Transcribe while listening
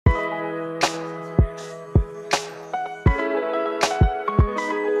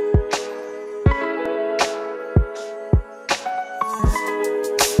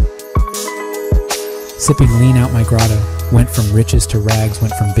Sipping lean out my grotto. Went from riches to rags,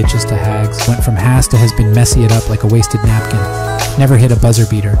 went from bitches to hags. Went from has to has been messy it up like a wasted napkin. Never hit a buzzer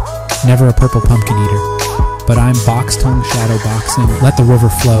beater. Never a purple pumpkin eater. But I'm box tongue shadow boxing. Let the river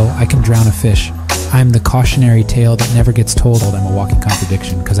flow, I can drown a fish. I'm the cautionary tale that never gets told. I'm a walking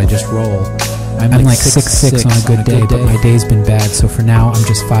contradiction, cause I just roll. I'm like 6'6" on a good day, but my day's been bad, so for now I'm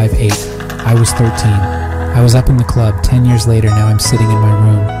just 5'8". I was 13. I was up in the club. 10 years later, now I'm sitting in my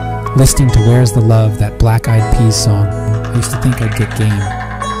room, listening to Where's the Love, that Black Eyed Peas song. I used to think I'd get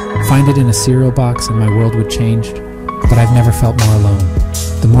game. Find it in a cereal box and my world would change, but I've never felt more alone.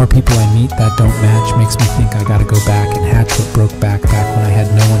 The more people I meet that don't match makes me think I gotta go back and hatch what broke back when I had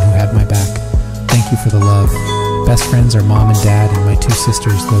no one who had my back. Thank you for the love. Best friends are mom and dad and my 2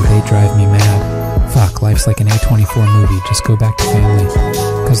 sisters, though they drive me mad. Fuck, life's like an A24 movie, just go back to family.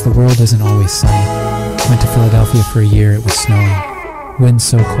 Cause the world isn't always sunny. Went to Philadelphia for a year, it was snowing. Wind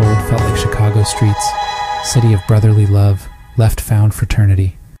so cold, felt like Chicago streets. City of brotherly love, left found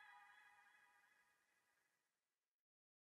fraternity.